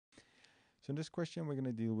So in this question, we're going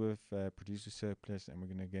to deal with producer surplus, and we're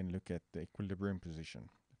going to again look at the equilibrium position.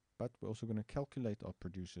 But we're also going to calculate our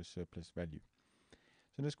producer surplus value.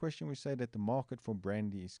 So in this question, we say that the market for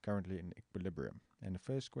brandy is currently in equilibrium. And the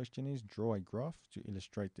first question is, draw a graph to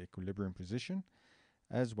illustrate the equilibrium position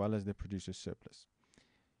as well as the producer surplus.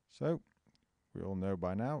 So we all know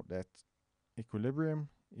by now that equilibrium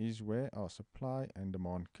is where our supply and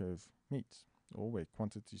demand curve meets, or where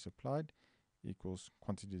quantity supplied equals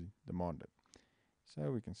quantity demanded.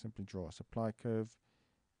 So we can simply draw a supply curve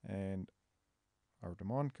and our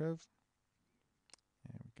demand curve,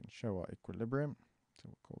 and we can show our equilibrium. So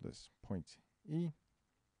we'll call this point E.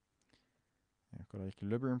 And we've got our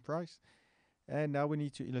equilibrium price. And now we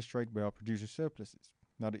need to illustrate where our producer surplus is.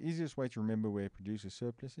 Now the easiest way to remember where producer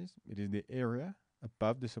surplus is, it is the area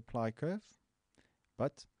above the supply curve,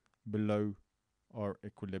 but below our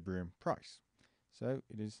equilibrium price. So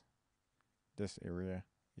it is this area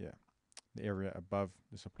here, the area above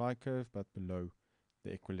the supply curve, but below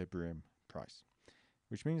the equilibrium price,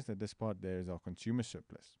 which means that this part there is our consumer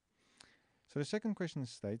surplus. So the second question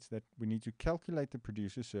states that we need to calculate the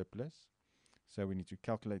producer surplus. So we need to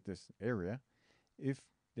calculate this area if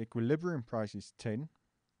the equilibrium price is 10.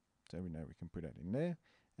 So we know we can put that in there.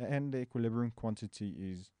 And the equilibrium quantity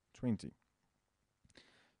is 20.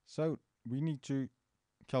 So we need to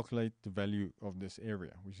calculate the value of this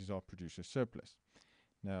area, which is our producer surplus.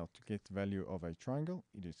 Now to get the value of a triangle,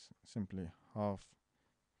 it is simply half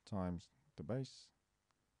times the base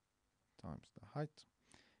times the height.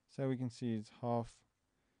 So we can see it's half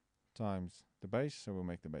times the base, so we'll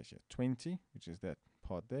make the base here 20, which is that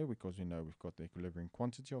part there, because we know we've got the equilibrium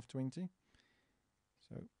quantity of 20.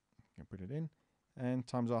 So we can put it in, and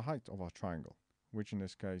times our height of our triangle, which in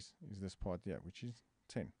this case is this part here, which is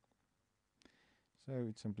 10. So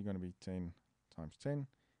it's simply going to be 10 times 10,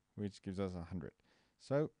 which gives us 100.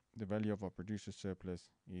 So the value of our producer surplus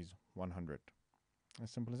is 100.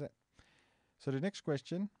 As simple as that. So the next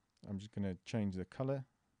question, I'm just going to change the color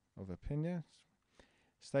of a pen here.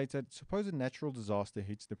 States that suppose a natural disaster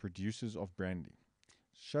hits the producers of brandy.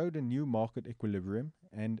 Show the new market equilibrium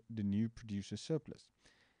and the new producer surplus.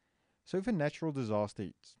 So if a natural disaster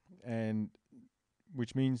hits, and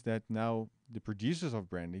which means that now the producers of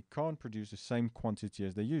brandy can't produce the same quantity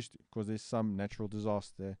as they used to, because there's some natural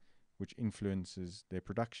disaster which influences their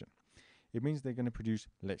production. It means they're going to produce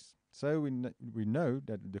less. So we know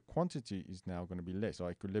that the quantity is now going to be less,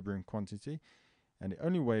 our equilibrium quantity. And the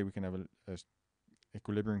only way we can have a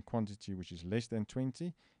equilibrium quantity which is less than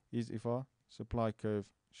 20 is if our supply curve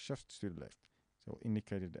shifts to the left. So we'll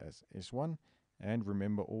indicate it as S1. And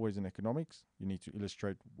remember, always in economics, you need to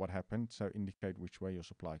illustrate what happened, so indicate which way your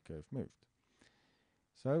supply curve moved.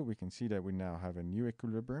 So we can see that we now have a new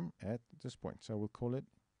equilibrium at this point. So we'll call it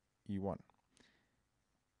E1.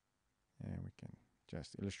 And we can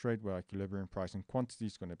just illustrate where our equilibrium price and quantity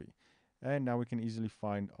is going to be. And now we can easily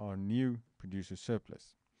find our new producer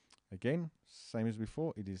surplus. Again, same as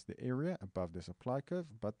before, it is the area above the supply curve,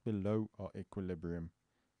 but below our equilibrium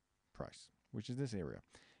price, which is this area.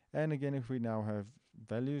 And again, if we now have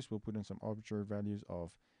values, we'll put in some arbitrary values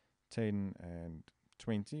of 10 and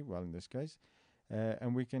 20, well in this case.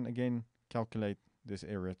 And we can again calculate this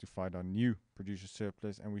area to find our new producer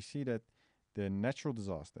surplus. And we see that the natural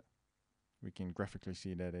disaster, we can graphically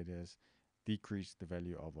see that it has decreased the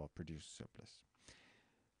value of our producer surplus.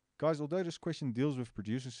 Guys, although this question deals with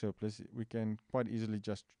producer surplus, we can quite easily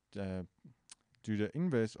just do the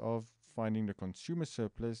inverse of finding the consumer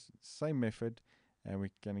surplus, same method, and we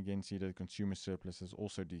can again see that the consumer surplus has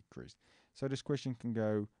also decreased. So this question can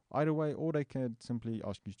go either way, or they can simply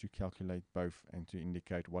ask you to calculate both and to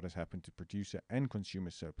indicate what has happened to producer and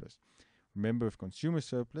consumer surplus. Remember, with consumer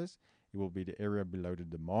surplus, it will be the area below the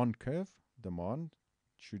demand curve. Demand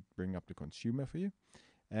should bring up the consumer for you,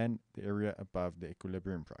 and the area above the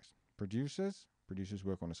equilibrium price. Producers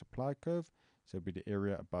work on a supply curve, so it'll be the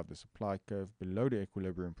area above the supply curve below the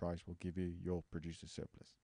equilibrium price will give you your producer surplus.